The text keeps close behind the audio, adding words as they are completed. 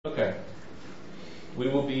We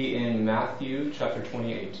will be in Matthew chapter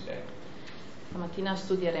 28 today. Stamattina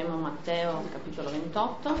studieremo Matteo capitolo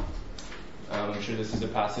 28. I'm sure this is a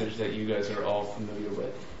passage that you guys are all familiar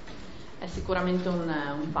with. È sicuramente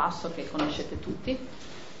un passo che conoscete tutti.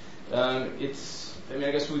 I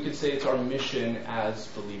guess we could say it's our mission as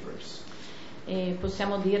believers. E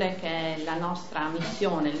possiamo dire che è la nostra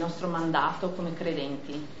missione, il nostro mandato come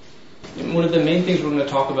credenti. And one of the main things we're going to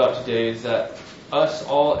talk about today is that us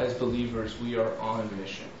all as believers, we are on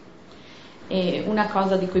mission. E una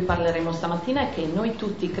cosa di cui parleremo stamattina è che noi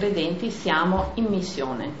tutti credenti siamo in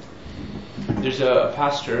missione. There's a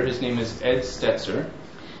pastor, his name is Ed Stetzer.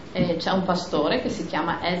 C'è un pastore che si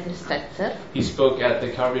chiama Ed Stetzer. He spoke at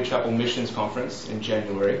the Calvary Chapel Missions Conference in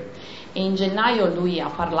January. E in gennaio lui ha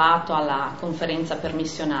parlato alla conferenza per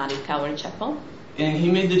missionari Calvary Chapel. And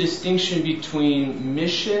he made the distinction between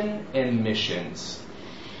mission and missions.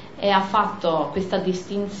 E ha fatto questa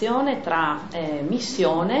distinzione tra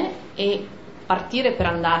missione e partire per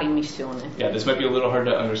andare in missione. Yeah, this might be a little hard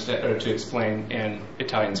to understand or to explain in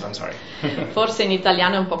Italian, so I'm sorry. Forse in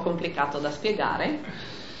italiano è un po' complicato da spiegare.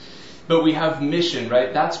 But we have mission,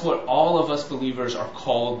 right? That's what all of us believers are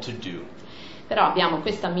called to do. Però abbiamo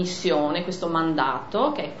questa missione, questo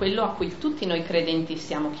mandato, che è quello a cui tutti noi credenti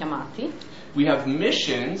siamo chiamati. We have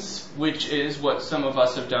missions, which is what some of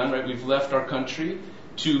us have done, right? We've left our country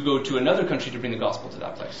to go to another country to bring the gospel to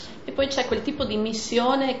that place. E poi c'è quel tipo di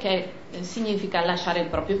missione che significa lasciare il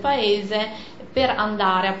proprio paese per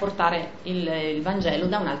andare a portare il Vangelo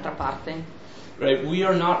da un'altra parte. Right? We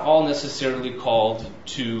are not all necessarily called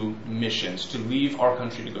to missions, to leave our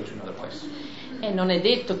country to go to another place. E non è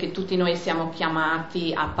detto che tutti noi siamo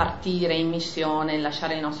chiamati a partire in missione,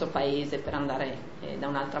 lasciare il nostro paese per andare da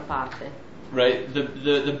un'altra parte. Right?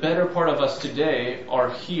 The better part of us today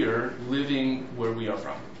are here living where we are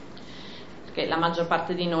from. Perché la maggior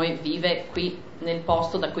parte di noi vive qui nel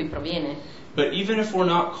posto da cui proviene. But even if we're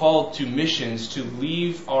not called to missions, to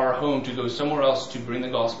leave our home, to go somewhere else to bring the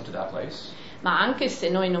gospel to that place. Ma anche se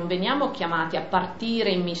noi non veniamo chiamati a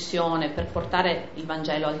partire in missione per portare il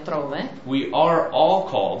Vangelo altrove, We are all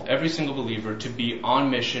called, every single believer, to be on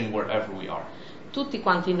mission wherever we are. tutti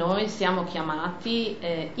quanti noi siamo chiamati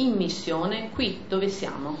in missione qui dove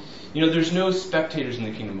siamo. You know, there's no spectators in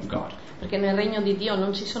the kingdom of God. Perché nel regno di Dio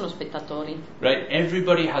non ci sono spettatori. Right?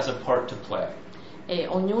 Everybody has a part to play. E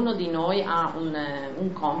ognuno di noi ha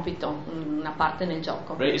un compito, una parte nel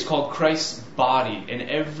gioco. Right? It's called Christ's body, and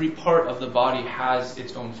every part of the body has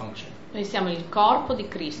its own function. Noi siamo il corpo di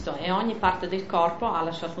Cristo e ogni parte del corpo ha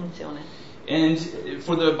la sua funzione. And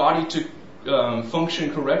for the body to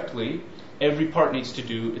function correctly, every part needs to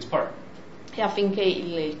do its part. E affinché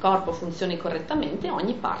il corpo funzioni correttamente,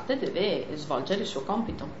 ogni parte deve svolgere il suo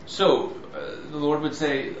compito. So, the Lord would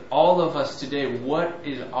say, all of us today, what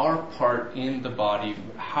is our part in the body?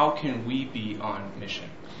 How can we be on mission?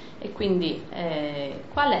 E quindi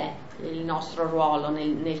qual è il nostro ruolo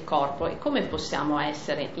nel corpo e come possiamo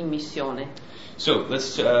essere in missione? So,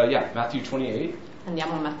 let's, Matthew 28.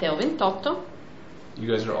 Andiamo a Matteo 28. You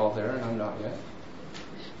guys are all there, and I'm not yet.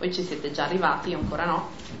 Voi ci siete già arrivati, io ancora no.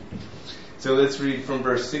 So let's read from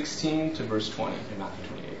verse 16 to verse 20 in Matthew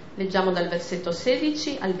 28. Leggiamo dal versetto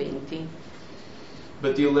 16 al 20.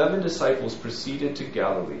 But the 11 disciples proceeded to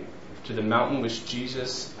Galilee, to the mountain which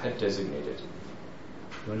Jesus had designated.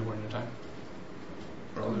 You want to word in time?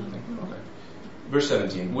 Or all okay. Verse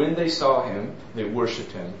 17. When they saw him, they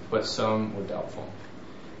worshipped him, but some were doubtful.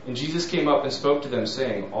 And Jesus came up and spoke to them,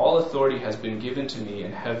 saying, All authority has been given to me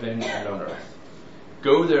in heaven and on earth.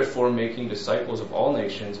 Go therefore, making disciples of all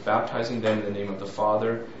nations, baptizing them in the name of the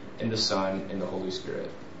Father, and the Son, and the Holy Spirit,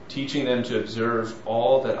 teaching them to observe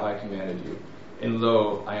all that I commanded you. And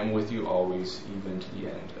lo, I am with you always, even to the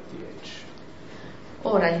end of the age.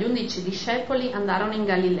 Ora gli 11 discepoli andarono in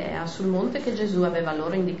Galilea, sul monte che Gesù aveva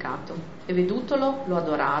loro indicato, e vedutolo lo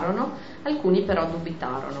adorarono, alcuni però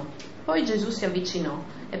dubitarono. Poi Gesù si avvicinò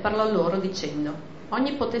e parlò loro dicendo: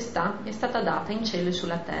 Ogni potestà è stata data in cielo e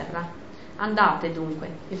sulla terra. Andate dunque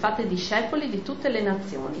e fate discepoli di tutte le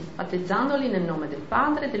nazioni, battezzandoli nel nome del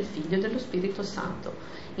Padre, del Figlio e dello Spirito Santo,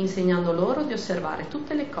 insegnando loro di osservare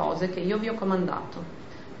tutte le cose che io vi ho comandato.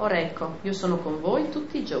 Ora ecco, io sono con voi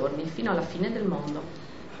tutti i giorni, fino alla fine del mondo.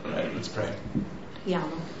 All right, let's pray.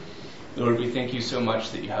 Preghiamo. Lord, we thank you so much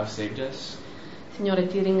that you have saved us. Signore,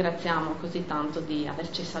 ti ringraziamo così tanto di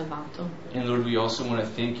averci salvato. And Lord, we also want to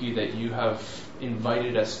thank you that you have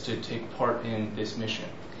invited us to take part in this mission.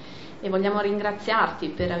 E vogliamo ringraziarti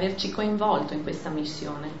per averci coinvolto in questa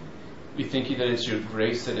missione. We thank you that it's your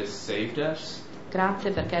grace that has saved us. Grazie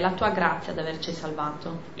perché è la tua grazia ad averci salvato.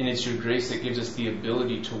 And it's your grace that gives us the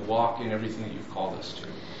ability to walk in everything that you've called us to.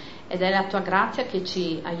 Ed è la tua grazia che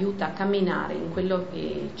ci aiuta a camminare in quello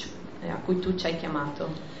a cui tu ci hai chiamato.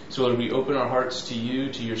 So Lord, we open our hearts to you,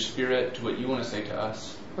 to your Spirit, to what you want to say to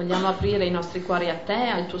us. Vogliamo aprire i nostri cuori a te,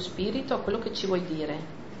 al tuo spirito, a quello che ci vuoi dire.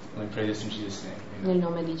 And we pray this in Jesus' name. Nel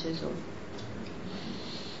nome di Gesù.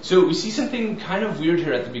 So we see something kind of weird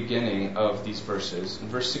here at the beginning of these verses, in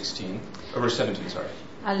verse 16, or verse 17, sorry.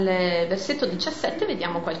 Al versetto 17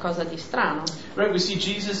 vediamo qualcosa di strano. Right, we see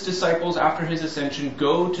Jesus' disciples after his ascension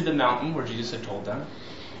go to the mountain where Jesus had told them.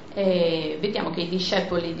 E vediamo che i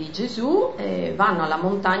discepoli di Gesù vanno alla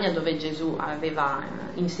montagna dove Gesù aveva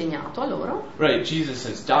insegnato a loro. Right, Jesus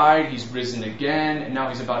has died, he's risen again, and now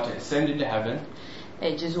he's about to ascend into heaven.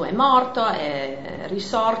 E Gesù è morto, è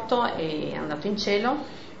risorto, è andato in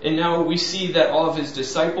cielo. And now we see that all of his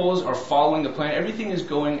disciples are following the plan. Everything is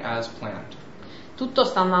going as planned. Tutto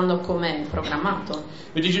sta andando come programmato.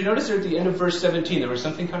 But did you notice there at the end of verse 17 there was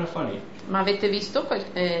something kind of funny? Ma avete visto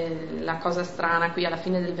la cosa strana qui alla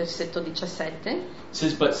fine del versetto 17? It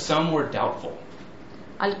says, but some were doubtful.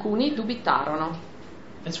 Alcuni dubitarono.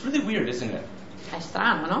 That's really weird, isn't it? È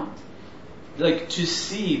strano, no? Like to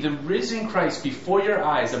see the risen Christ before your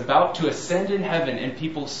eyes about to ascend in heaven and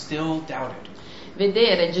people still doubted.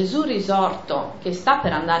 Vedere Gesù risorto che sta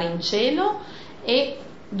per andare in cielo e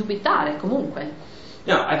dubitare comunque.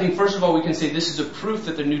 Now, I think first of all we can say this is a proof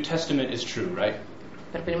that the New Testament is true, right?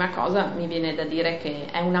 Per prima cosa mi viene da dire che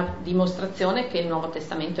è una dimostrazione che il Nuovo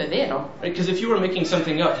Testamento è vero. Because if you were making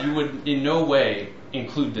something up, you would in no way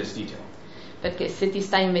include this detail. Perché se ti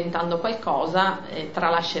stai inventando qualcosa,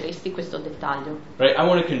 tralasceresti questo dettaglio. Right? I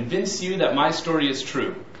want to convince you that my story is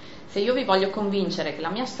true. Se io vi voglio convincere che la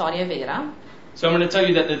mia storia è vera, So I'm going to tell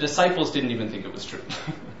you that the disciples didn't even think it was true.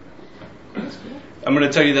 I'm going to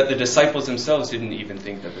tell you that the disciples themselves didn't even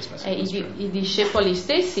think that this message was true. I discepoli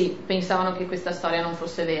stessi pensavano che questa storia non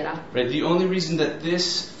fosse vera. Right? The only reason that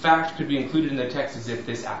this fact could be included in the text is if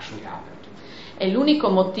this actually happened. E l'unico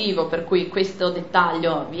motivo per cui questo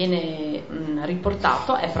dettaglio viene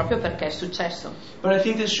riportato è proprio perché è successo. But I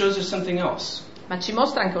think this shows us something else. Ma ci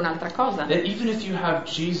mostra anche un'altra cosa. That even if you have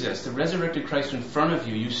Jesus, the resurrected Christ in front of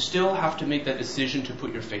you, you still have to make that decision to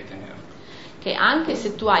put your faith in him. Che anche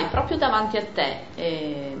se tu hai proprio davanti a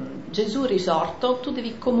te Gesù risorto, tu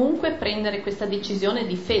devi comunque prendere questa decisione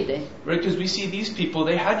di fede. Right? Because we see these people,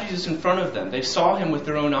 they had Jesus in front of them. They saw him with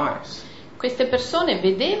their own eyes. Queste persone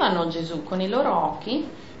vedevano Gesù con i loro occhi,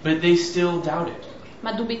 But they still doubted.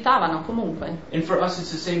 ma dubitavano comunque. And for us,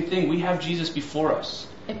 it's the same thing. We have Jesus before us.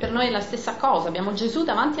 E per noi è la stessa cosa, abbiamo Gesù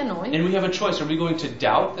davanti a noi And we have a choice. Are we going to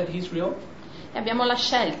doubt that he's real? e abbiamo la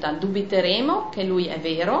scelta, dubiteremo che lui è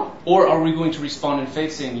vero Or are we going to respond in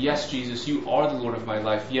faith saying, yes, Jesus, you are the Lord of my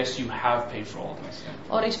life. Yes, you have paid for all of my sin.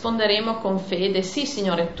 o risponderemo con fede, sì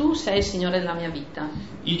Signore, tu sei il Signore della mia vita.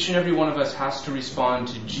 Each and every one of us has to respond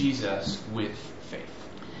to Jesus with faith.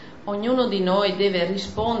 Ognuno di noi deve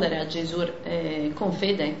rispondere a Gesù con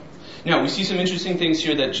fede. Now, we see some interesting things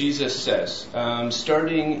here that Jesus says,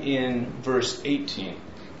 starting in verse 18.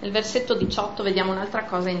 Nel versetto 18 vediamo un'altra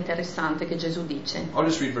cosa interessante che Gesù dice. I'll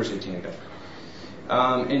just read verse 18 again.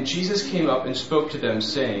 And Jesus came up and spoke to them,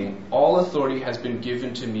 saying, all authority has been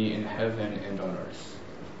given to me in heaven and on earth.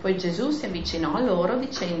 Poi Gesù si avvicinò a loro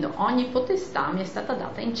dicendo, ogni potestà mi è stata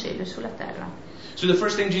data in cielo e sulla terra. So the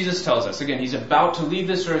first thing Jesus tells us, again, he's about to leave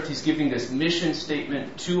this earth. He's giving this mission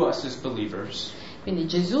statement to us as believers. Quindi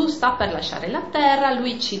Gesù sta per lasciare la terra,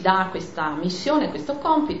 lui ci dà questa missione, questo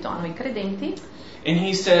compito a noi credenti And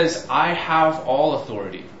he says, I have all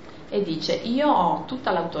authority. e dice, io ho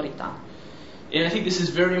tutta l'autorità. And I think this is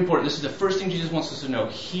very important. This is the first thing Jesus wants us to know.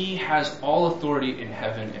 He has all authority in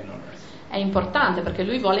heaven and on earth. È importante perché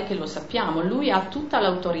lui vuole che lo sappiamo, lui ha tutta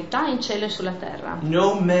l'autorità in cielo e sulla terra.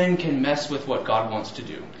 No man can mess with what God wants to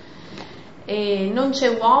do. E non c'è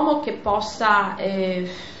uomo che possa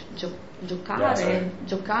giocare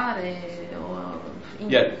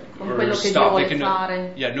con quello che Dio vuole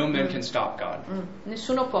fare. No man can stop God.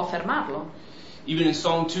 Nessuno può fermarlo. Even in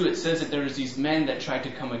Psalm 2 it says that there's these men that try to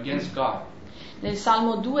come against God. Nel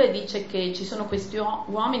Salmo 2 dice che ci sono questi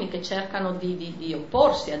uomini che cercano di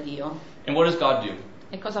opporsi a Dio. And what does God do?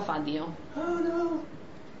 E cosa fa Dio? Oh no.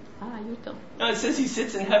 Aiuto. No, it says he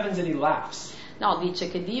sits in heavens and he laughs. No, dice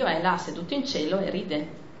che Dio è là seduto in cielo e ride.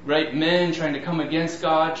 Right? Men trying to come against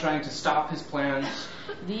God, trying to stop his plans.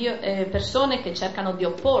 Persone che cercano di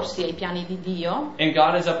opporsi ai piani di Dio. And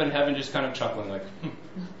God is up in heaven just kind of chuckling like,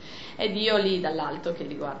 E Dio lì dall'alto che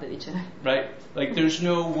li guarda e dice. Right? Like there's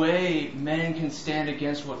no way men can stand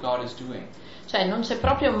against what God is doing. Cioè non c'è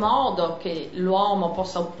proprio modo che l'uomo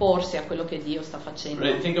possa opporsi a quello che Dio sta facendo.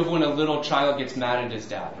 Right? Think of when a little child gets mad at his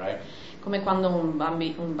dad, right? Come quando un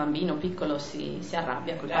bambino piccolo si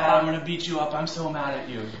arrabbia col Dad, I'm papà. going to beat you up. I'm so mad at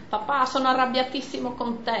you. Papà, sono arrabbiatissimo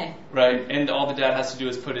con te. Right? And all the dad has to do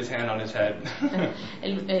is put his hand on his head.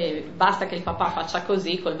 Basta che il papà faccia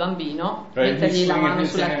così col bambino, Right, mettergli he's la swinging mano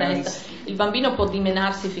his sulla hands. testa. Il bambino può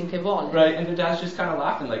dimenarsi finché vuole. Right? And the dad's just kind of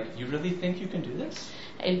laughing, like, you really think you can do this?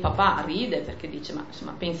 E il papà ride perché dice, ma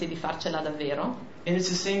insomma, pensi di farcela davvero? And it's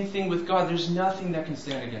the same thing with God. There's nothing that can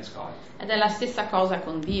stand against God. Ed è la stessa cosa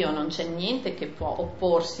con Dio, non c'è niente che può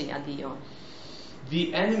opporsi a Dio.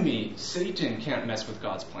 The enemy, Satan, can't mess with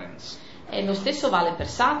God's plans. E lo stesso vale per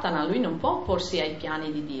Satana, lui non può opporsi ai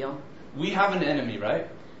piani di Dio. We have an enemy, right?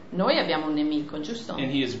 Noi abbiamo un nemico, giusto?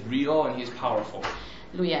 And he is real and he is powerful.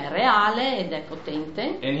 Lui è reale ed è potente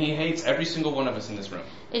And he hates every single one of us in this room.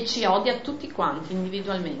 e ci odia tutti quanti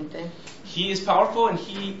individualmente. He is powerful and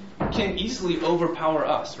he can easily overpower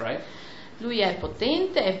us, right? Lui è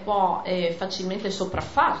potente e può facilmente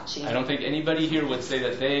sopraffarci. I don't think anybody here would say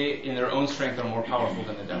that they, in their own strength, are more powerful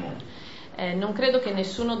than the devil. Non credo che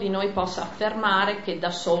nessuno di noi possa affermare che da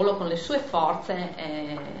solo, con le sue forze,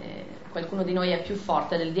 qualcuno di noi è più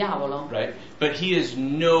forte del diavolo. Right? But he is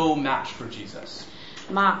no match for Jesus.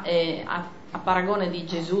 Ma a paragone di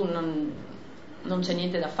Gesù non c'è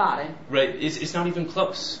niente da fare, Right? It's not even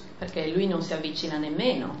close. perché lui non si avvicina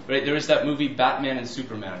nemmeno. Right? There is that movie Batman and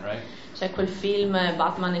Superman, right? C'è quel film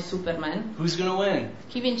Batman e Superman. Who's going to win?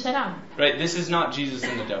 Chi vincerà? Right? This is not Jesus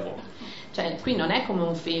and the devil. Cioè, qui non è come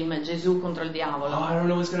un film Gesù contro il Oh, diavolo. I don't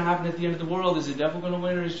know what's going to happen at the end of the world. Is the devil going to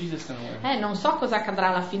win or is Jesus going to win? Non so cosa accadrà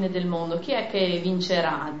alla fine del mondo. Chi è che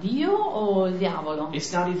vincerà? Dio o il diavolo?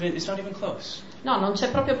 It's not even close. No, non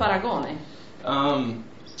c'è proprio paragone.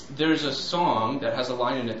 There's a song that has a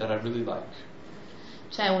line in it that I really like.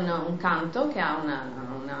 C'è un canto che ha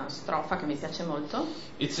una strofa che mi piace molto.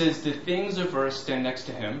 It says, the things of earth stand next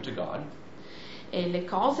to him, to God. E le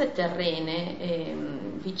cose terrene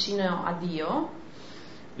vicino a Dio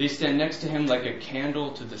They stand next to him like a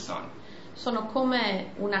candle to the sun. sono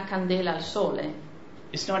come una candela al sole.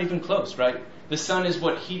 It's not even close, right? The sun is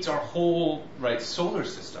what heats our whole, right, solar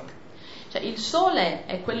system. Cioè, il sole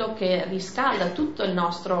è quello che riscalda tutto il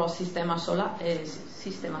nostro sistema solare. Sì.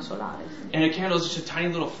 And a candle is just a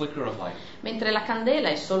tiny little flicker of light. Mentre la candela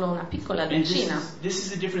è solo una piccola And lucina. this is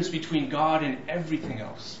the difference between God and everything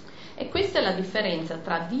else. E questa è la differenza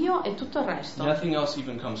tra Dio e tutto il resto. Nothing else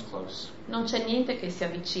even comes close. Non c'è niente che si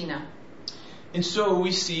avvicina. And so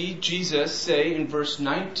we see Jesus say in verse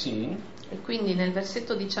 19, E quindi nel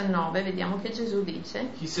versetto 19 vediamo che Gesù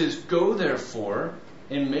dice: he says, go therefore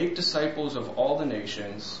and make disciples of all the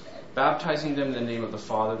nations, baptizing them in the name of the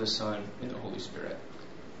Father, the Son, and the Holy Spirit.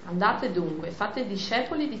 andate dunque, fate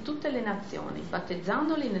discepoli di tutte le nazioni,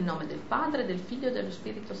 battezzandoli nel nome del Padre, del Figlio e dello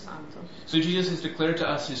Spirito Santo. So Jesus has declared to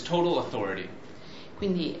us his total authority.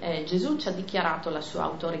 Quindi Gesù ci ha dichiarato la sua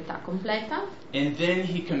autorità completa And then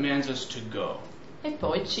he commands us to go. e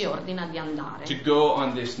poi ci ordina di andare. To go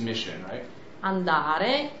on this mission, right?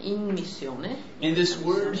 Andare in missione. And this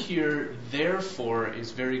word here, therefore,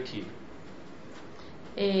 is very key.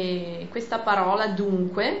 E questa parola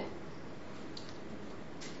dunque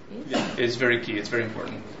It's very key. It's very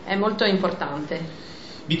important. è molto importante.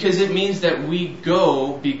 Because it means that we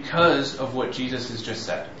go because of what Jesus has just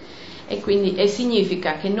said. E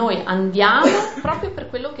significa che noi andiamo proprio per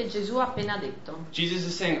quello che Gesù ha appena detto. Jesus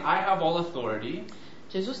is saying, I have all authority,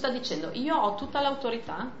 Gesù sta dicendo: io ho tutta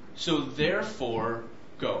l'autorità, so therefore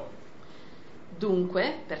go.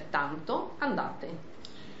 dunque, pertanto, andate.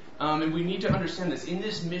 And we need to understand this. In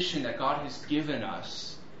this mission that God has given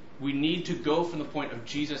us, we need to go from the point of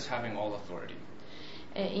Jesus having all authority.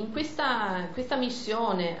 In questa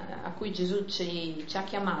missione a cui Gesù ci ha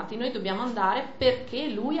chiamati, noi dobbiamo andare perché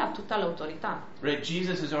Lui ha tutta l'autorità. Right?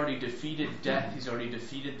 Jesus has already defeated death. He's already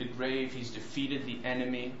defeated the grave. He's defeated the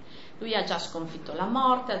enemy. Lui ha già sconfitto la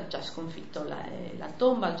morte, ha già sconfitto la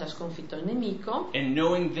tomba, ha già sconfitto il nemico. And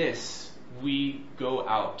knowing this, we go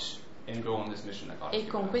out and go on this mission that God has E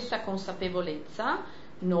con given us. questa consapevolezza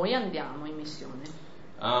noi andiamo in missione.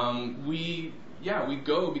 We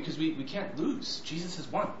go because we can't lose. Jesus has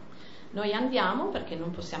won. Noi andiamo perché non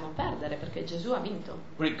possiamo perdere, perché Gesù ha vinto.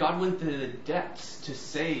 Right? God went to the depths to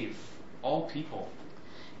save all people.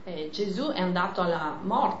 Gesù è andato alla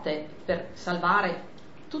morte per salvare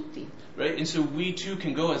tutti. Right? And so we too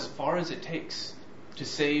can go as far as it takes to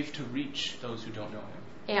save, to reach those who don't know Him.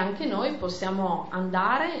 E anche noi possiamo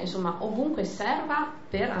andare, insomma, ovunque serva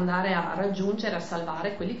per andare a raggiungere, a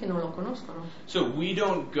salvare quelli che non lo conoscono. So we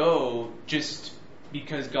don't go just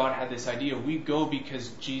because God had this idea. We go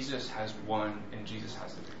because Jesus has won and Jesus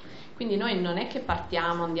has the victory. Quindi noi non è che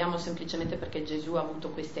andiamo semplicemente perché Gesù ha avuto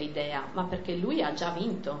questa idea, ma perché Lui ha già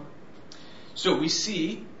vinto. So we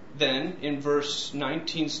see then in verse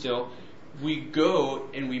 19 still, we go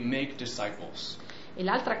and we make disciples. E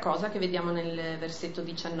l'altra cosa che vediamo nel versetto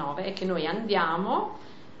 19 è che noi andiamo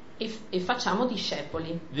e facciamo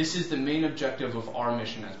discepoli. This is the main objective of our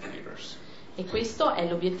mission as believers. E questo è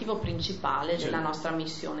l'obiettivo principale della nostra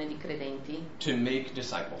missione di credenti. To make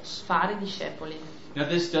disciples. Fare discepoli. Now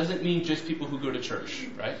this doesn't mean just people who go to church,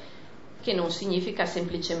 right? Che non significa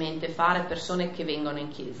semplicemente fare persone che vengono in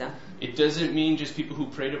chiesa. It doesn't mean just people who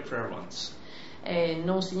prayed a prayer once.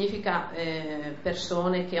 Non significa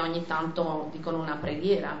persone che ogni tanto dicono una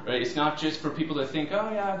preghiera. Right? It's not just for people to think,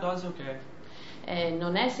 oh yeah, God's okay.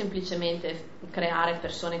 Non è semplicemente creare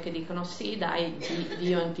persone che dicono sì, dai,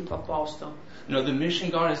 Dio è un tipo a posto. No, the mission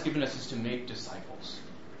God has given us is to make disciples.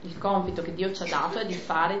 Il compito che Dio ci ha dato è di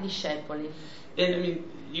fare discepoli. And I mean,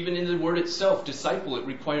 even in the word itself, disciple, it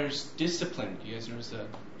requires discipline. You guys notice the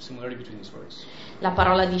similarity between these words? La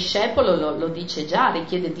parola discepolo lo dice già,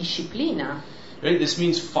 richiede disciplina. Right? This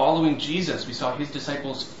means following Jesus. We saw his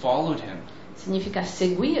disciples followed him. Significa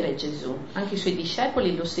seguire Gesù. Anche i suoi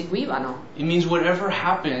discepoli lo seguivano. It means whatever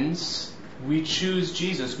happens, we choose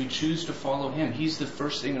Jesus. We choose to follow him. He's the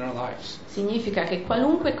first thing in our lives. Significa che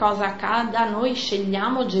qualunque cosa accada, noi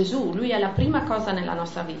scegliamo Gesù. Lui è la prima cosa nella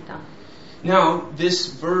nostra vita. Now, this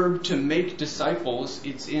verb to make disciples,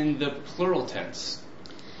 it's in the plural tense.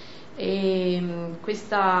 E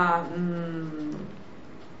questa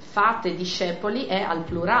fate discepoli è al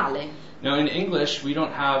plurale. Now, in English, we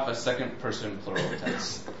don't have a second person plural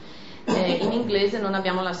tense. In inglese non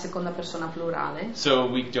abbiamo la seconda persona plurale, So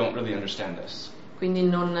we don't really understand this. quindi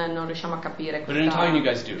non riusciamo a capire But in Italian you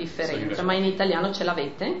guys questa do, differenza, so you guys- ma in italiano ce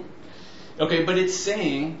l'avete. Okay, but it's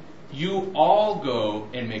saying you all go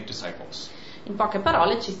and make disciples. In poche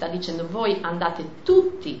parole ci sta dicendo voi andate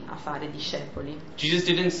tutti a fare discepoli. Jesus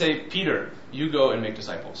didn't say, Peter, you go and make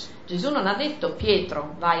disciples. Gesù non ha detto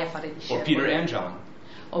Pietro vai a fare Or discepoli, Peter and John.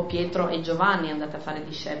 o Pietro e Giovanni andate a fare No,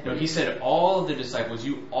 discepoli. he said all of the disciples,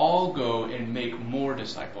 you all go and make more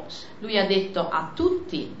disciples. Lui ha detto a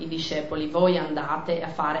tutti i discepoli voi andate a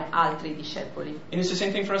fare altri discepoli. And it's the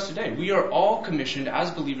same thing for us today. We are all commissioned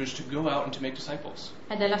as believers to go out and to make disciples.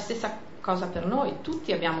 Ed è la stessa cosa per noi,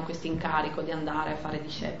 tutti abbiamo questo incarico di andare a fare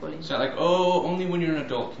discepoli. It's not like, oh, only when you're an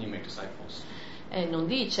adult can you make disciples. Non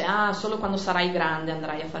dice solo quando sarai grande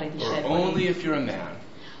andrai a fare Or discepoli, only if you're a man.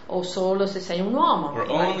 o solo se sei un uomo Or che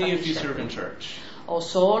vai a only fare if you serve in discepoli, church. o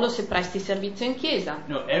solo se presti servizio in chiesa.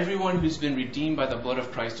 No, everyone who's been redeemed by the blood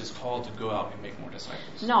of Christ is called to go out and make more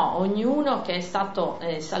disciples. No, ognuno che è stato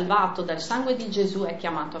salvato dal sangue di Gesù è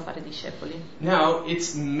chiamato a fare discepoli. Now,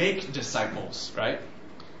 it's make disciples, right?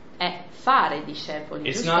 È fare discepoli,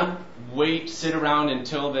 It's giusto? not wait, sit around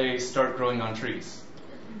until they start growing on trees.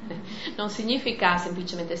 Non significa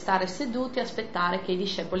semplicemente stare seduti e aspettare che i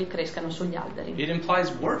discepoli crescano sugli alberi. It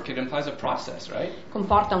implies work, it implies a process, right?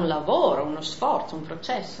 Comporta un lavoro, uno sforzo, un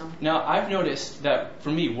processo. Now, I've noticed that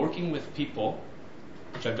for me, working with people,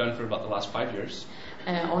 which I've done for about the last 5 years,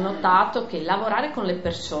 Ho notato che lavorare con le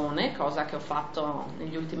persone, cosa che ho fatto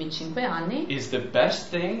negli ultimi 5 anni, is the best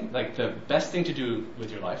thing, like the best thing to do with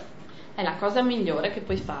your life, è la cosa migliore che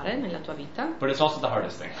puoi fare nella tua vita, but it's also the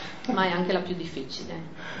hardest thing. ma è anche la più difficile.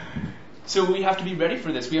 So we have to be ready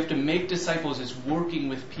for this. We have to make disciples as working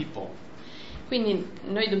with people. Quindi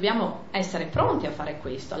noi dobbiamo essere pronti a fare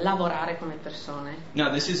questo, a lavorare con le persone. Now,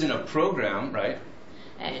 this isn't a program, right?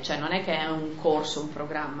 Cioè non è che è un corso, un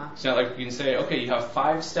programma. It's not like you can say, okay, you have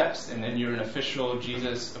 5 steps and then you're an official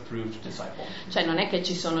Jesus-approved disciple. Cioè non è che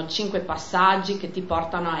ci sono 5 passaggi che ti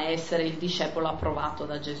portano a essere il discepolo approvato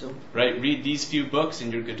da Gesù. Right? Read these few books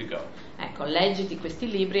and you're good to go. Ecco, leggiti questi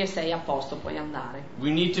libri e sei a posto, puoi andare.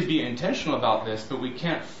 We need to be intentional about this, but we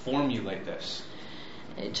can't formulate this.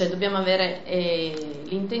 Cioè dobbiamo avere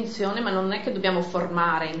l'intenzione, ma non è che dobbiamo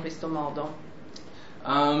formare in questo modo.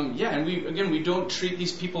 Yeah, and we don't treat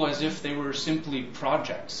these people as if they were simply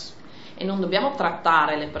projects, E non dobbiamo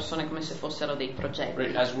trattare le persone come se fossero dei progetti,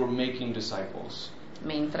 right? As we're making disciples,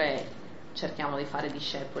 mentre cerchiamo di fare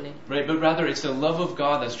discepoli. right? But rather, it's the love of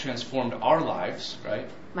God that's transformed our lives, right?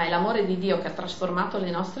 Ma è l'amore di Dio che ha trasformato le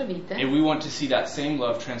nostre vite And we want to see that same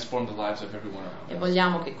love transform the lives of everyone e around us.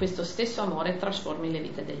 vogliamo che questo stesso amore trasformi le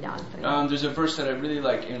vite degli altri. There's a verse that I really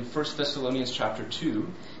like in 1 Thessalonians chapter 2.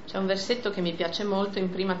 C'è un versetto che mi piace molto in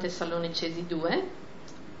Prima Tessalonicesi 2,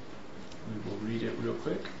 We will read it real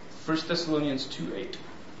quick. 1 Thessalonians 2:8.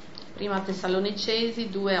 Prima Tessalonicesi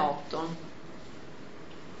 2:8.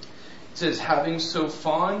 It says, having so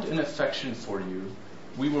fond an affection for you,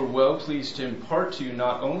 we were well pleased to impart to you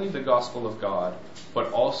not only the gospel of God,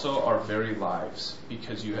 but also our very lives,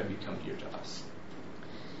 because you had become dear to us.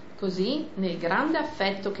 Così, nel grande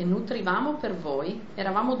affetto che nutrivamo per voi,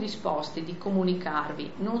 eravamo disposti di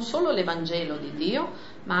comunicarvi non solo l'Evangelo di Dio,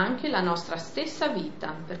 ma anche la nostra stessa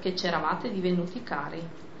vita, perché ci eravate divenuti cari.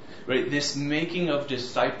 Right? This making of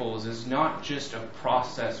disciples is not just a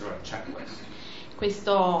process or a checklist.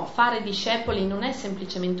 Questo fare discepoli non è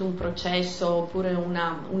semplicemente un processo oppure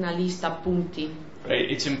una lista a punti.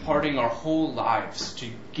 Right? It's imparting our whole lives to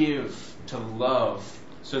give, to love,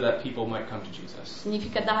 so that people might come to Jesus.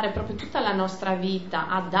 Significa dare proprio tutta la nostra vita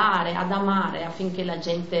a dare, ad amare affinché la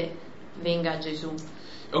gente venga a Gesù.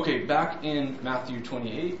 Okay, back in Matthew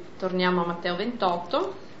 28. Torniamo a Matteo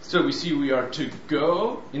 28. So we see we are to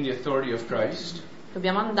go in the authority of Christ.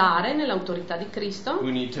 Dobbiamo andare nell'autorità di Cristo.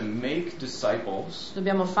 We need to make disciples.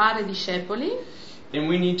 Dobbiamo fare discepoli. And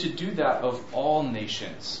we need to do that of all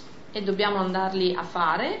nations. E dobbiamo andarli a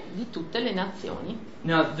fare di tutte le nazioni.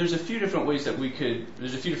 Now, there's a few different ways that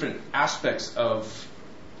there's a few different aspects of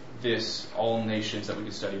this all nations that we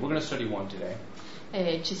could study. We're going to study one today.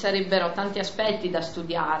 Ci sarebbero tanti aspetti da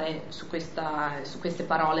studiare su queste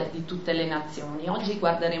parole di tutte le nazioni. Oggi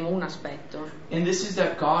guarderemo un aspetto. And this is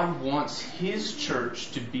that God wants His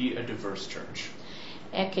church to be a diverse church.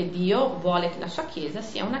 È che Dio vuole che la sua chiesa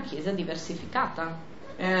sia una chiesa diversificata.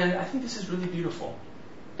 And I think this is really beautiful.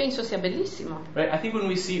 Penso sia bellissimo. Right? I think when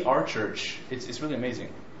we see our church, it's really amazing.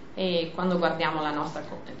 E quando guardiamo la nostra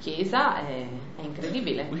chiesa è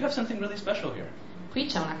incredibile. We have something really special here. Qui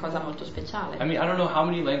c'è una cosa molto speciale. I mean, I don't know how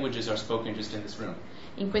many languages are spoken just in this room.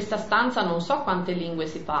 In questa stanza non so quante lingue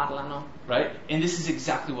si parlano. Right? And this is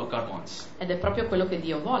exactly what God wants. Ed è proprio quello che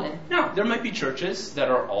Dio vuole. Now, there might be churches that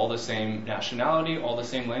are all the same nationality, all the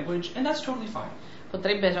same language, and that's totally fine.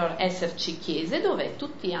 Potrebbero esserci chiese dove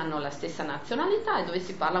tutti hanno la stessa nazionalità e dove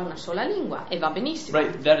si parla una sola lingua, e va benissimo.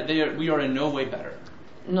 Right? We are in no way better.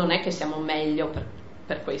 Non è che siamo meglio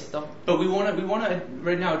per questo. But we want to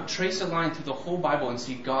right now trace a line through the whole Bible and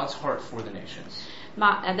see God's heart for the nations.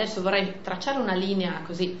 Ma adesso vorrei tracciare una linea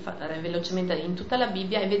così velocemente in tutta la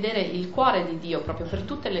Bibbia e vedere il cuore di Dio proprio per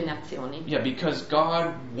tutte le nazioni. Yeah, because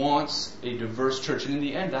God wants a diverse church, and in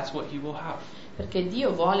the end, that's what He will have. Perché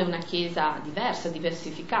Dio vuole una chiesa diversa,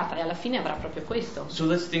 diversificata, e alla fine avrà proprio questo. So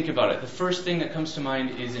let's think about it. The first thing that comes to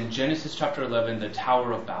mind is in Genesis chapter 11, the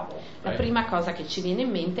Tower of Babel. La prima cosa che ci viene in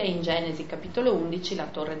mente è in Genesi capitolo 11, la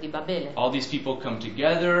torre di Babele. All these people come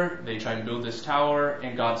together, they try and build this tower,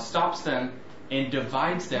 and God stops them and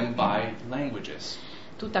divides them by languages.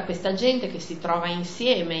 Tutta questa gente che si trova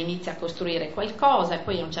insieme inizia a costruire qualcosa e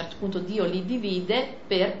poi a un certo punto Dio li divide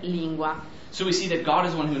per lingua. So we see that God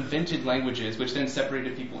is the one who invented languages, which then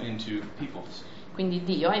separated people into peoples. Quindi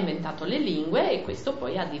Dio ha inventato le lingue e questo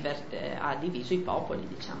poi ha diviso i popoli,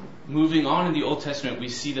 diciamo. Moving on in the Old Testament, we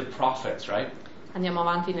see the prophets, right? Andiamo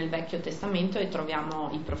avanti nel Vecchio Testamento e troviamo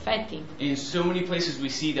i profeti. In so many places we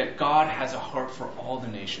see that God has a heart for all the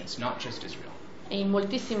nations, not just Israel. E in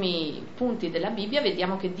moltissimi punti della Bibbia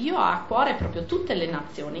vediamo che Dio ha a cuore proprio tutte le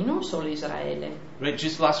nazioni, non solo Israele. Right,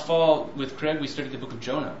 just last fall with Craig we studied the book of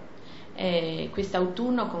Jonah. E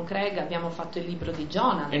quest'autunno con Craig abbiamo fatto il libro di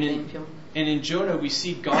Giona, ad esempio. And in Jonah we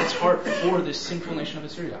see God's heart for this sinful nation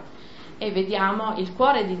of Assyria. E vediamo il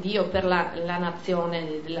cuore di Dio per la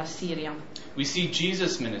nazione della Siria. We see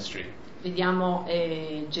Jesus' ministry. Vediamo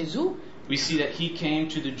Gesù. We see that He came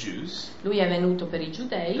to the Jews, Lui è venuto per i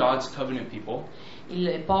giudei, God's covenant people.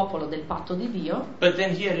 il popolo del patto di Dio. But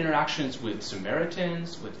then He had interactions with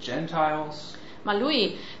Samaritans, with Gentiles. Ma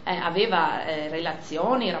lui aveva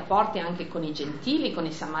relazioni, rapporti anche con i gentili, con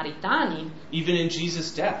i samaritani. Even in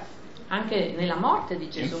Jesus' death. Anche nella morte di In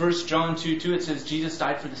Gesù. 1 John 2:2 it says Jesus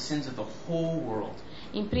died for the sins of the whole world.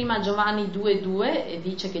 In 1 Giovanni 2:2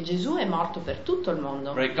 dice che Gesù è morto per tutto il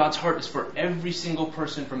mondo. Right? God's heart is for every single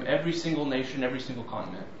person from every single nation, every single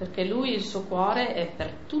continent. Perché lui, il suo cuore è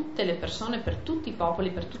per tutte le persone, per tutti i popoli,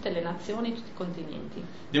 per tutte le nazioni, tutti i continenti.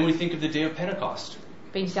 Then we think of the day of Pentecost.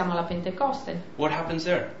 Pensiamo alla Pentecoste. What happens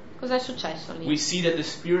there? Cos'è successo lì? We see that the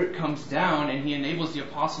Spirit comes down and He enables the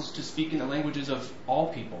apostles to speak in the languages of all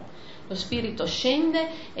people. Lo Spirito scende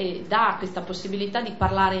e dà questa possibilità di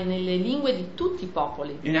parlare nelle lingue di tutti i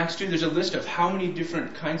popoli. In Acts 2 there's a list of how many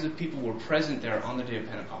different kinds of people were present there on the day of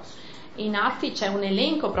Pentecost. In Atti c'è un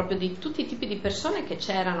elenco proprio di tutti i tipi di persone che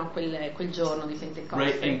c'erano quel giorno di Pentecoste.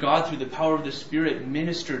 Right, and God through the power of the Spirit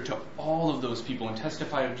ministered to all of those people and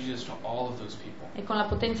testified of Jesus to all of those people. E con la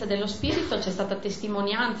potenza dello Spirito c'è stata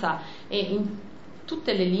testimonianza in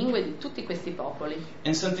tutte le lingue di tutti questi popoli.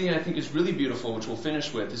 And something that I think is really beautiful, which we'll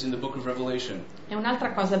finish with, is in the book of Revelation. E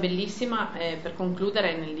un'altra cosa bellissima per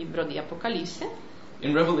concludere nel libro di Apocalisse.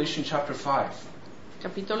 In Revelation chapter 5.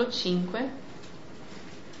 Capitolo 5.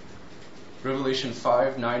 Revelation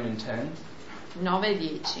 5, 9 and 10. 9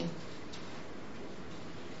 e 10.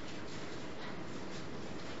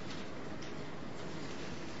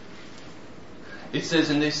 It says,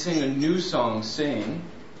 and they sing a new song, saying,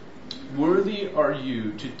 "Worthy are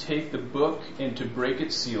you to take the book and to break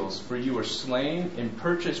its seals, for you are slain and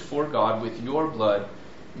purchased for God with your blood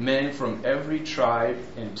men from every tribe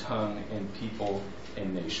and tongue and people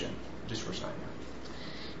and nation." Just verse 9.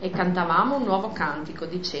 E cantavamo un nuovo cantico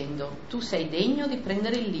dicendo: tu sei degno di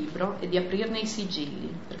prendere il libro e di aprirne i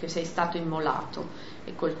sigilli, perché sei stato immolato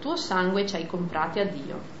e col tuo sangue ci hai comprati a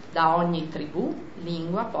Dio, da ogni tribù,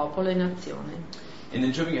 lingua, popolo e nazione. And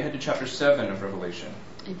then jumping ahead to chapter 7 of Revelation.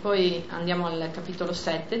 E poi andiamo al capitolo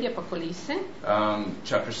 7 di Apocalisse,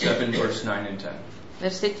 Chapter 7, verse 9 and 10.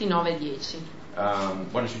 versetti 9 e 10. Why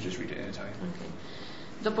don't you just read it in Italian? Okay.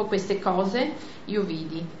 Dopo queste cose io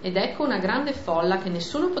vidi, ed ecco una grande folla che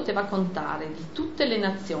nessuno poteva contare, di tutte le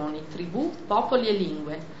nazioni, tribù, popoli e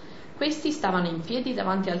lingue. Questi stavano in piedi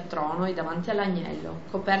davanti al trono e davanti all'agnello,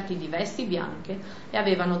 coperti di vesti bianche, e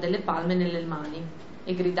avevano delle palme nelle mani,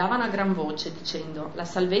 e gridavano a gran voce dicendo: la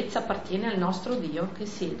salvezza appartiene al nostro Dio che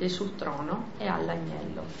siede sul trono e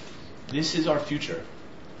all'agnello. This is our future.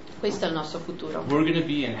 Questo è il nostro futuro. We're going to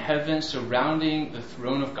be in heaven surrounding the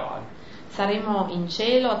throne of God. Saremo in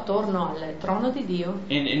cielo attorno al trono di Dio,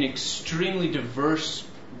 In an extremely diverse,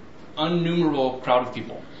 innumerable crowd of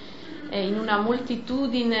people. in una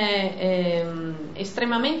moltitudine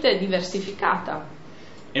estremamente diversificata,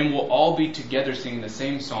 And we'll all be together singing the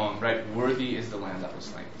same song, right? Worthy is the Lamb that was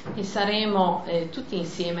slain. e saremo tutti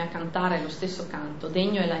insieme a cantare lo stesso canto: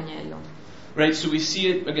 degno è l'agnello. Right, so we see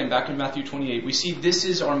it, again, back in Matthew 28, we see this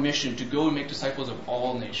is our mission, to go and make disciples of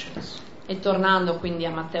all nations. E tornando quindi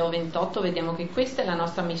a Matteo 28, vediamo che questa è la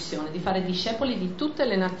nostra missione, di fare discepoli di tutte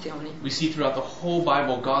le nazioni. We see throughout the whole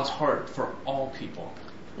Bible God's heart for all people.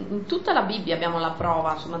 In tutta la Bibbia abbiamo la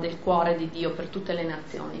prova, insomma, del cuore di Dio per tutte le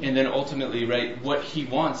nazioni. And then ultimately, right, what he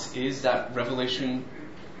wants is that revelation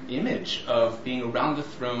image of being around the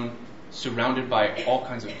throne, surrounded by all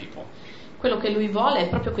kinds of people. Quello che lui vuole è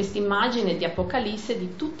proprio questa immagine di Apocalisse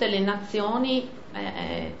di tutte le nazioni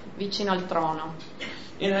vicino al trono.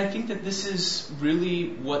 And I think that this is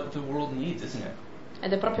really what the world needs, isn't it?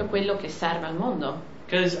 Ed è proprio quello che serve al mondo.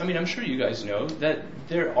 Because, I mean, I'm sure you guys know that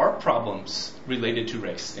there are problems related to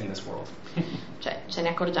race in this world. Cioè, ce ne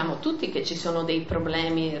accorgiamo tutti che ci sono dei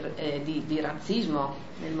problemi di razzismo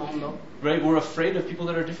nel mondo. Right? We're afraid of people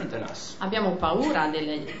that are different than us. Abbiamo paura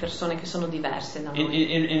delle persone che sono diverse da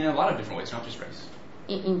noi. In a lot of different ways, not just race.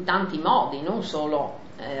 In tanti modi, non solo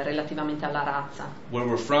relativamente alla razza. Where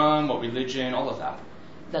we're from, what religion, all of that.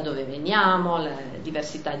 Da dove veniamo, la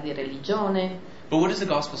diversità di religione. But what does the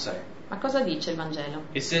gospel say? Ma cosa dice il Vangelo?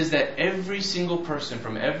 It says that every single person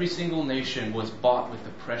from every single nation was bought with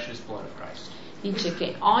the precious blood of Christ. Dice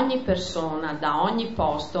che ogni persona da ogni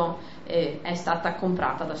posto è stata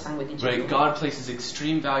comprata dal sangue di Gesù. Right? God places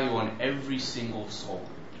extreme value on every single soul.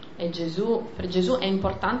 E per Gesù è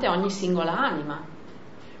importante ogni singola anima.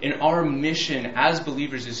 And our mission as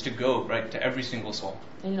believers is to go, right, to every single soul.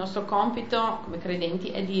 E il nostro compito come credenti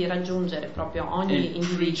è di raggiungere proprio ogni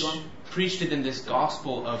individuo. Preach to them this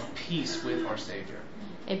gospel of peace with our Savior.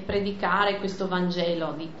 E predicare questo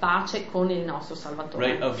Vangelo di pace con il nostro Salvatore.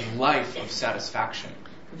 Right, of life, of satisfaction.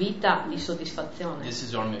 Vita di soddisfazione. This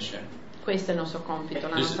is our mission. Questo è il nostro compito,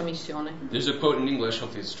 la nostra missione. There's a quote in English,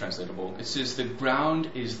 hopefully it's translatable. It says, "The ground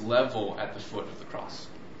is level at the foot of the cross."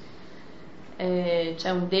 C'è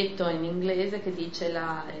un detto in inglese che dice il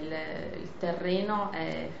terreno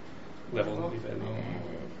è Level,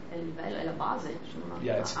 è il livello, è la base, insomma.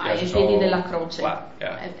 Yeah, ai piedi della croce. Flat,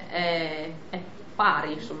 yeah. È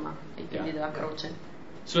pari, insomma, ai piedi della croce.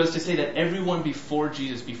 So as to say that everyone before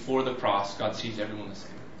Jesus, before the cross, God sees everyone the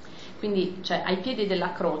same. Quindi, cioè, ai piedi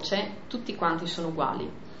della croce tutti quanti sono uguali.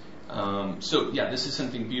 So yeah, this is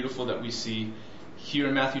something beautiful that we see here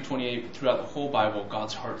in Matthew 28, throughout the whole Bible,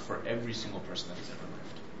 God's heart for every single person that has ever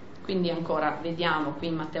lived. Quindi ancora vediamo qui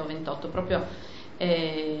in Matteo 28 proprio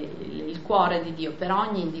il cuore di Dio per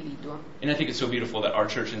ogni individuo. And I think it's so beautiful that our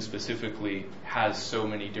church in specifically has so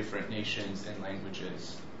many different nations and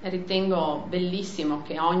languages. E ritengo bellissimo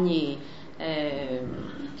che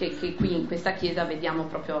che qui in questa chiesa vediamo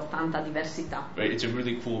proprio tanta diversità. Right? It's a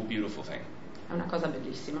really cool, beautiful thing. È una cosa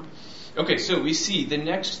bellissima. Okay, so we see the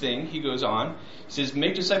next thing, he goes on, he says,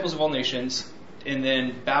 make disciples of all nations, and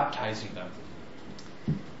then baptizing them.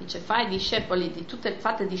 Dice, fate discepoli di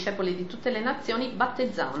tutte le nazioni,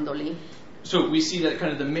 battezzandoli. So we see that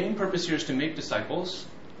kind of the main purpose here is to make disciples.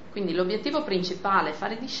 Quindi l'obiettivo principale è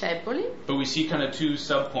fare discepoli, But we see kind of two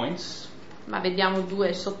sub-points, ma vediamo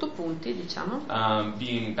due sottopunti, diciamo,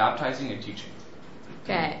 being baptizing and teaching. ok?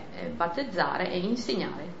 che è battezzare e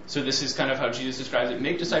insegnare. So this is kind of how Jesus describes it.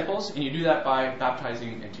 Make disciples, and you do that by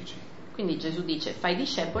baptizing and teaching. Quindi Gesù dice fai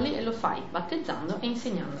discepoli e lo fai battezzando e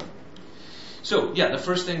insegnando. So, yeah, the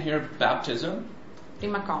first thing here, baptism.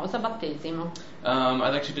 Prima cosa, battesimo. I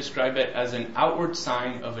like to describe it as an outward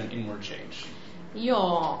sign of an inward change.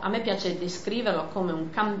 A me piace descriverlo come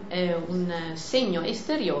un segno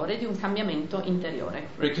esteriore di un cambiamento interiore.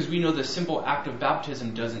 Right, because we know the simple act of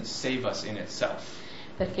baptism doesn't save us in itself.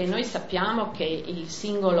 Perché noi sappiamo che il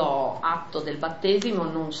singolo atto del battesimo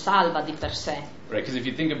non salva di per sé. Right, because if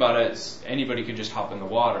you think about it, anybody could just hop in the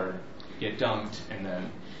water, get dunked, and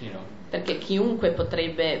then, Perché chiunque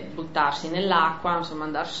potrebbe buttarsi nell'acqua, insomma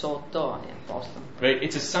andare sotto e a posto. Right,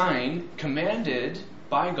 it's a sign commanded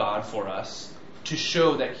by God for us to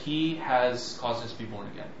show that He has caused us to be born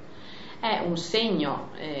again. È un segno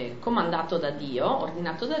comandato da Dio,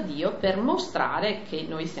 ordinato da Dio, per mostrare che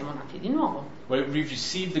noi siamo nati di nuovo. Right, we've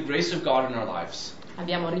received the grace of God in our lives.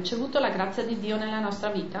 Abbiamo ricevuto la grazia di Dio nella nostra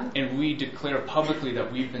vita And we declare publicly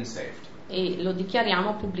that we've been saved. e lo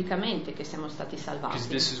dichiariamo pubblicamente che siamo stati salvati. Because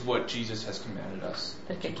this is what Jesus has commanded us.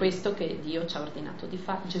 Perché è questo che Dio ci ha ordinato di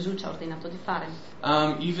fare, Gesù ci ha ordinato di fare.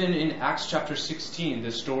 Even in Acts chapter 16,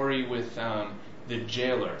 the story with the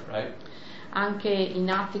jailer, right? Anche in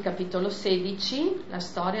Atti capitolo 16, la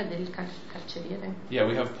storia del carceriere. Yeah,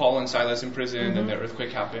 we have Paul and Silas in prison, and the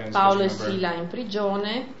earthquake happens. Paolo e guys remember? Sila in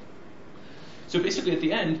prigione. So basically, at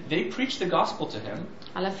the end, they preach the gospel to him.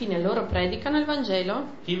 Alla fine loro predicano il Vangelo,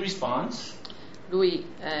 He responds, lui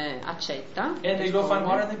accetta, and they go find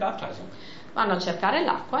water and they baptize him. vanno a cercare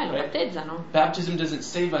l'acqua e lo Right. battezzano. Baptism doesn't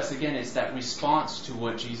save us. Again, it's that response to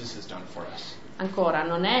what Jesus has done for us. Ancora,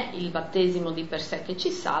 non è il battesimo di per sé che ci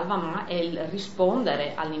salva, ma è il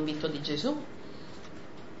rispondere all'invito di Gesù.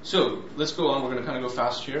 So let's go on. We're going to kind of go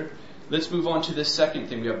fast here. Let's move on to the second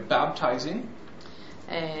thing. We have baptizing.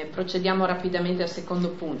 Procediamo rapidamente al secondo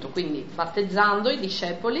punto, quindi battezzando i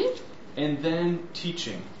discepoli And then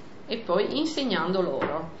teaching. e poi insegnando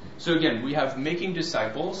loro. So again, we have making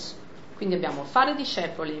disciples. Quindi abbiamo fare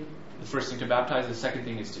discepoli, The first thing to baptize, the second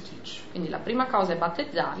thing is to teach. quindi la prima cosa è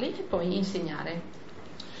battezzarli e poi insegnare.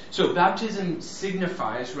 So baptism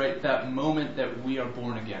signifies, right, that moment that we are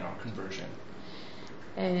born again, our conversion.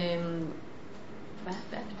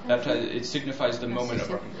 It signifies the moment of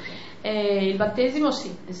our conversion. Il battesimo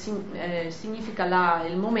significa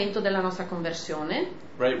il momento della nostra conversione,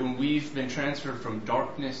 Right, when we've been transferred from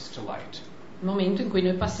darkness to light, il momento in cui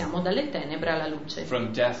noi passiamo dalle tenebre alla luce,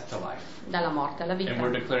 from death to life. dalla morte alla vita, And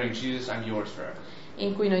we're declaring, Jesus, I'm yours forever.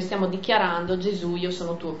 in cui noi stiamo dichiarando Gesù, io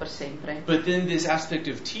sono tuo per sempre. But then this aspect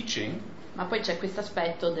of teaching Ma poi c'è questo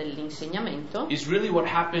aspetto dell'insegnamento, is really what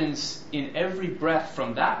happens in every breath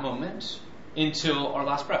from that moment until our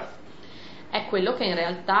last breath. è quello che in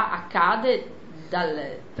realtà accade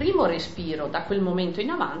dal primo respiro, da quel momento in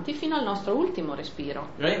avanti, fino al nostro ultimo respiro.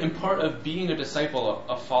 Right? And part of being a disciple,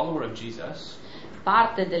 a follower of Jesus,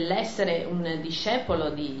 Parte dell'essere un discepolo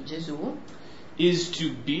di Gesù is to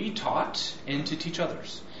be taught and to teach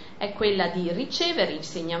others. è quella di ricevere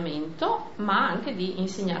insegnamento, ma anche di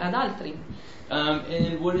insegnare ad altri.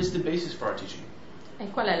 And what is the basis for our teaching?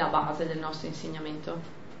 E qual è la base del nostro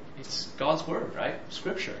insegnamento? It's God's word, right?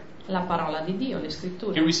 Scripture. La parola di Dio, le Here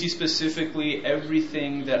scritture. we see specifically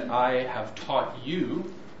everything that I have taught you.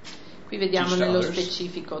 Qui vediamo teach to nello others.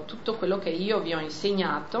 specifico tutto quello che io vi ho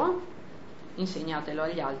insegnato, insegnatelo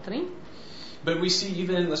agli altri. But we see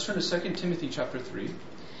even, let's turn to 2 Timothy chapter 3.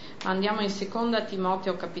 Andiamo in 2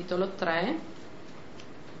 Timoteo capitolo 3,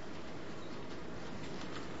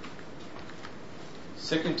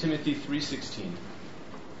 2 Timothy 3:16.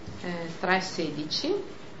 3:16.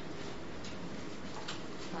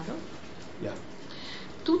 Vado? Yeah.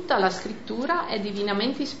 Tutta la scrittura è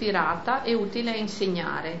divinamente ispirata e utile a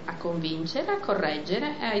insegnare, a convincere, a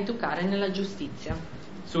correggere e a educare nella giustizia.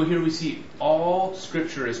 So here we see all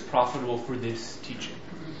scripture is profitable for this teaching.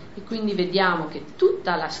 E quindi vediamo che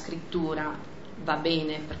tutta la scrittura va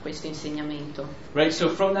bene per questo insegnamento. Right? So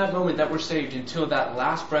from that moment that we're saved until that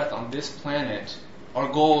last breath on this planet, our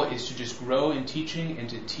goal is to just grow in teaching and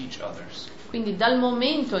to teach others. Quindi dal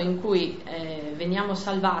momento in cui veniamo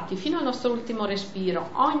salvati fino al nostro ultimo respiro,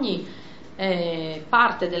 ogni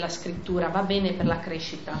parte della scrittura va bene per la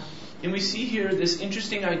crescita. And we see here this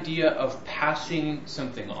interesting idea of passing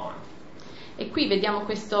something on. E qui vediamo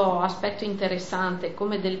questo aspetto interessante,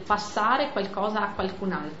 come del passare qualcosa a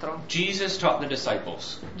qualcun altro. Jesus taught the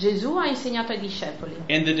disciples, Gesù ha insegnato ai discepoli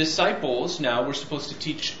and the disciples now were supposed to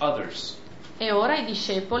teach others. e ora i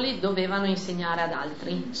discepoli dovevano insegnare ad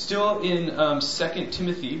altri. Still in 2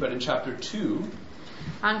 Timothy, but in chapter 2,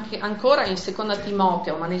 Ancora in 2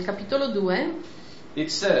 Timoteo, ma nel capitolo 2, it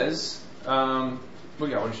says, well,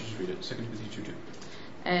 yeah, why don't you just read it? 2 Timothy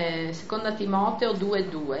 2:2. Seconda Timoteo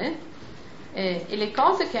 2:2, e le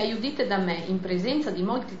cose che hai udite da me in presenza di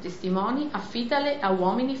molti testimoni affidale a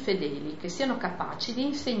uomini fedeli che siano capaci di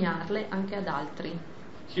insegnarle anche ad altri.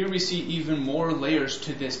 Here we see even more layers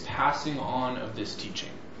to this passing on of this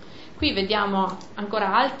teaching. Qui vediamo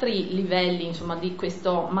ancora altri livelli, insomma, di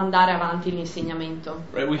questo mandare avanti l'insegnamento.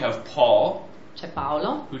 Right, we have Paul, C'è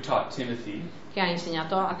Paolo, who taught Timothy, che ha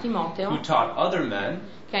insegnato a who Timoteo, taught other men,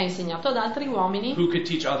 che ha insegnato ad altri uomini, who could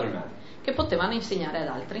teach other men. che potevano insegnare ad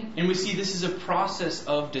altri. And we see this is a process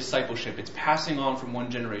of discipleship. It's passing on from one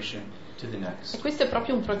generation to the next. E questo è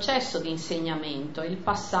proprio un processo di insegnamento, il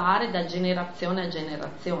passare da generazione a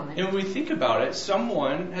generazione. And when we think about it,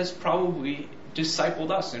 someone has probably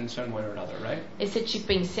discipled us in some way or another, right? E se ci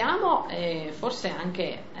pensiamo, forse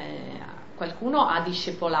anche qualcuno ha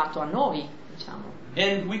discepolato a noi, diciamo.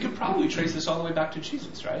 And we could probably trace this all the way back to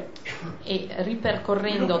Jesus, right? E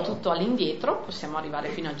ripercorrendo tutto all'indietro possiamo arrivare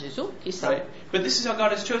fino a Gesù, chissà. Right? But this is how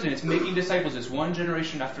God has chosen. It's making disciples. It's one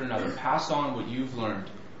generation after another. Pass on what you've learned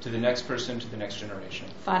to the next person, to the next generation.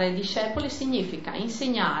 Fare discepoli significa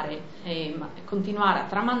insegnare e continuare a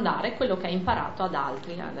tramandare quello che hai imparato ad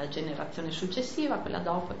altri, alla generazione successiva, quella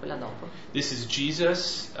dopo e quella dopo. This is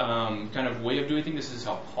Jesus' kind of way of doing things. This is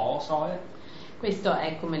how Paul saw it. Questo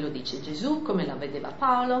è come lo dice Gesù, come la vedeva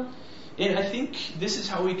Paolo. And I think this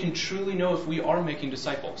is how we can truly know if we are making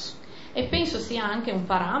disciples. E penso sia anche un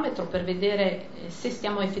parametro per vedere se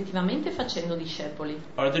stiamo effettivamente facendo discepoli.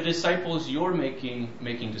 Are the disciples you're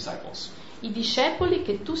making disciples? I discepoli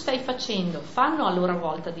che tu stai facendo fanno a loro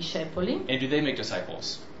volta discepoli? And do they make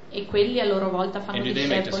disciples? E quelli a loro volta fanno And do they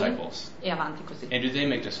make discepoli? disciples? E avanti così. And do they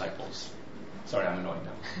make disciples? Sorry, I'm annoying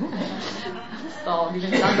now. Sto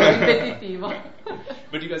diventando ripetitivo.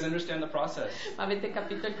 But do you guys understand the process? Ma avete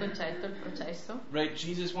capito il concetto, il processo? Right,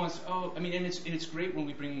 Jesus wants, and it's great when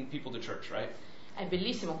we bring people to church, right? È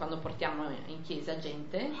bellissimo quando portiamo in chiesa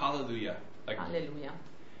gente. Hallelujah. Alleluia.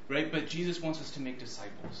 Right, but Jesus wants us to make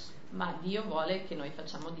disciples. Ma Dio vuole che noi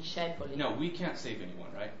facciamo discepoli. No, we can't save anyone,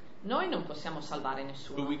 right? Noi non possiamo salvare But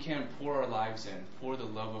nessuno. we can pour our lives in, pour the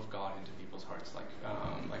love of God into people's hearts, like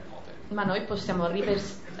Paul did, Ma noi possiamo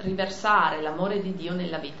riversare l'amore di Dio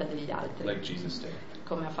nella vita degli altri, like Jesus did.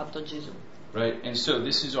 come ha fatto Gesù. Right, and so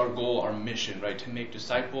this is our goal, our mission, right? To make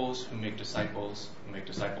disciples who make disciples who make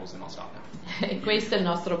disciples, and I'll stop now. E questo è il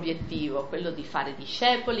nostro obiettivo, quello di fare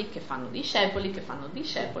discepoli che fanno discepoli che fanno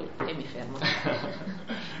discepoli, e mi fermo.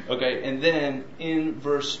 Okay, and then in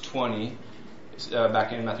verse 20,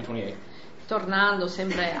 back in Matthew 28, Tornando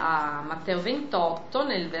sempre a Matteo 28,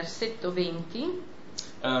 nel versetto 20,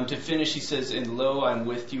 to finish, he says, "And lo, I'm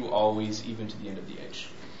with you always, even to the end of the age."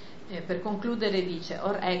 per concludere dice: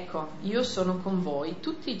 Or ecco, io sono con voi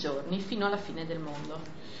tutti i giorni fino alla fine del mondo.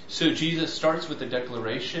 So Jesus starts with the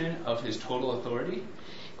declaration of his total authority.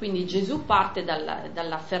 Quindi Gesù parte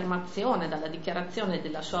dall'affermazione, dalla dichiarazione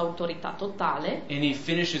della sua autorità totale, And he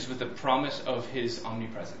finishes with the promise of his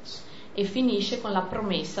omnipresence. e finisce con la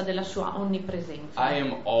promessa della sua onnipresenza. I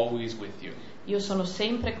am always with you. Io sono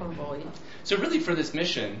sempre con voi. So really for this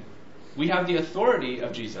mission, we have the authority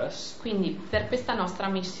of Jesus, Quindi per questa nostra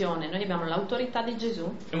missione noi abbiamo l'autorità di Gesù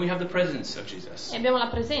and we have the presence of Jesus. e abbiamo la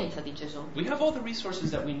presenza di Gesù. We have all the resources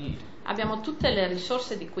that we need. Abbiamo tutte le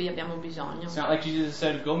risorse di cui abbiamo bisogno. It's not like Jesus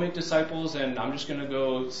said, go make disciples and I'm just going to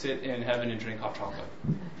go sit in heaven and drink hot chocolate.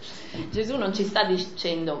 Gesù non ci sta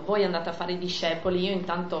dicendo: voi andate a fare i discepoli, io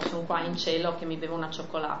intanto sono qua in cielo che mi bevo una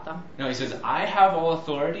cioccolata. No, he says, I have all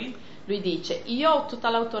authority Lui dice: io ho tutta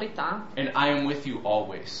l'autorità and I am with you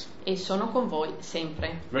always. e sono con voi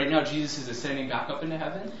sempre. Right now, Jesus is ascending back up into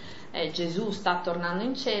heaven, Gesù sta tornando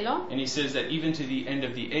in cielo, and he says that even to the end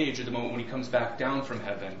of the age, or the moment when he comes back down from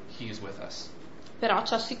heaven, he is with us. però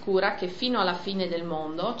ci assicura che fino alla fine del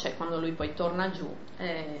mondo, cioè quando lui poi torna giù,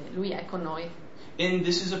 lui è con noi. And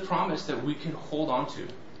this is a promise that we can hold on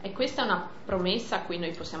to. E questa è una promessa a cui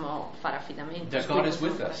noi possiamo fare affidamento, That su cui God is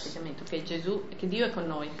possiamo with fare us. affidamento, che Dio è con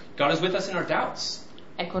noi, God is with us in our doubts,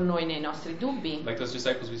 è con noi nei nostri dubbi, like those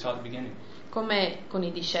disciples we saw at the beginning. come con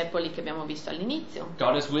i discepoli che abbiamo visto all'inizio.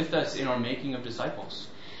 God is with us in our making of disciples.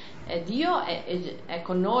 Dio è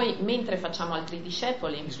con noi mentre facciamo altri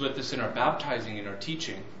discepoli, He's with us in our baptizing, in our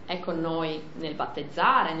teaching, è con noi nel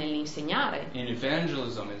battezzare, nell'insegnare, in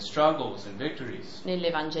evangelism, in struggles and victories.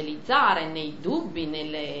 nell'evangelizzare, nei dubbi,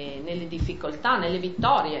 nelle difficoltà, nelle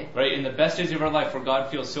vittorie. Right? In the best days of our life where God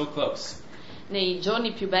feels so close. Nei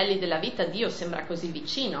giorni più belli della vita Dio sembra così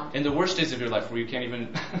vicino, In the worst days of your life where you can't even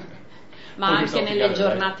ma pull anche yourself nelle together,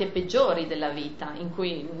 giornate peggiori della vita in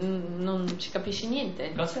cui non ci capisci niente.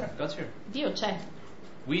 right? God's there. God's here. Dio c'è.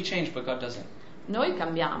 We change, but God doesn't. Noi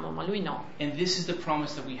cambiamo, ma lui no. And this is the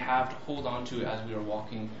promise that we have to hold on to as we are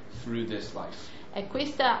walking through this life. E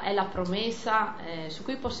questa è la promessa su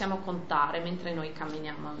cui possiamo contare mentre noi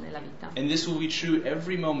camminiamo nella vita. And this will be true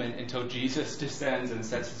every moment until Jesus descends and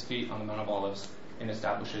sets his feet on the Mount of Olives and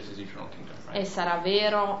establishes his eternal kingdom. Right? E sarà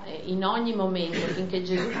vero in ogni momento finché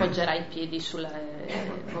Gesù poggerà i piedi sulla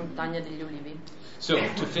montagna degli ulivi. So,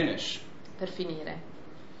 to finish, Per finire,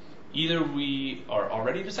 either we are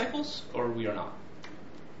already disciples or we are not.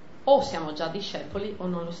 o siamo già discepoli o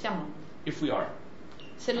non lo siamo. If we are,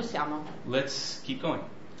 Se lo siamo, let's keep going.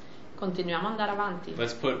 continuiamo ad andare avanti,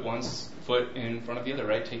 Let's put one foot in front of the other,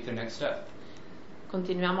 right? Take the next step.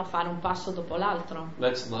 continuiamo a fare un passo dopo l'altro,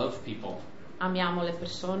 Let's love people. amiamo le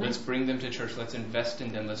persone, Let's bring them to church. Let's invest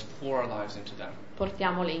in them. Let's pour our lives into them.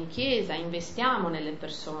 portiamole in chiesa, investiamo nelle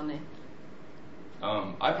persone.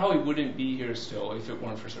 I probably wouldn't be here still if it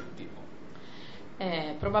weren't for certain people.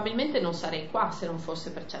 Probabilmente non sarei qua se non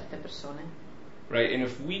fosse per certe persone. Right? And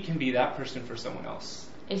if we can be that person for someone else,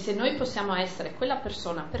 E se noi possiamo essere quella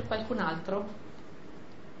persona per qualcun altro,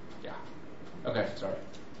 yeah. Okay, sorry.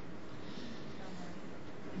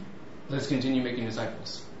 Let's continue making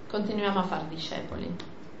disciples. continuiamo a fare discepoli.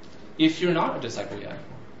 If you're not a disciple yet,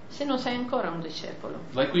 Se non sei ancora un discepolo,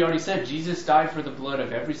 like we already said, Jesus died for the blood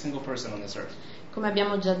of every single person on this earth. come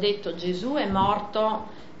abbiamo già detto, Gesù è morto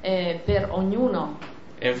per ognuno,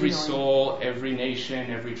 Every di noi, soul, every nation,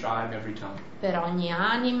 every tribe, every tongue. per ogni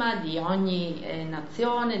anima, di ogni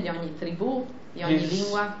nazione, di ogni tribù, di ogni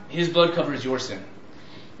lingua. His blood covers your sin.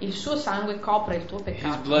 Il suo sangue copre il tuo His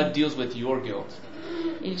peccato. blood deals with your guilt.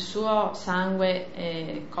 Il suo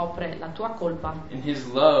sangue copre la tua colpa And his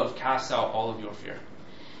love casts out all of your fear.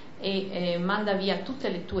 e manda via tutte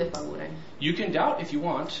le tue paure. You can doubt if you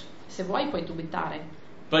want, Se vuoi puoi dubitare,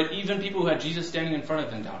 but even people who had Jesus standing in front of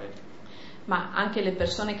them doubted. ma anche le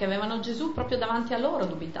persone che avevano Gesù proprio davanti a loro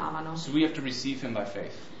dubitavano. So we have to receive him by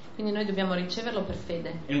faith. Quindi noi dobbiamo riceverlo per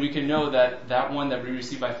fede And we can know that that one that we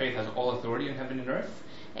receive by faith has all authority in heaven and earth.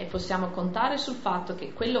 e possiamo contare sul fatto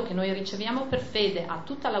che quello che noi riceviamo per fede ha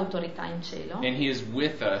tutta l'autorità in cielo And he is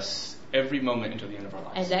with us every moment until the end of our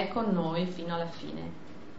lives. ed è con noi fino alla fine.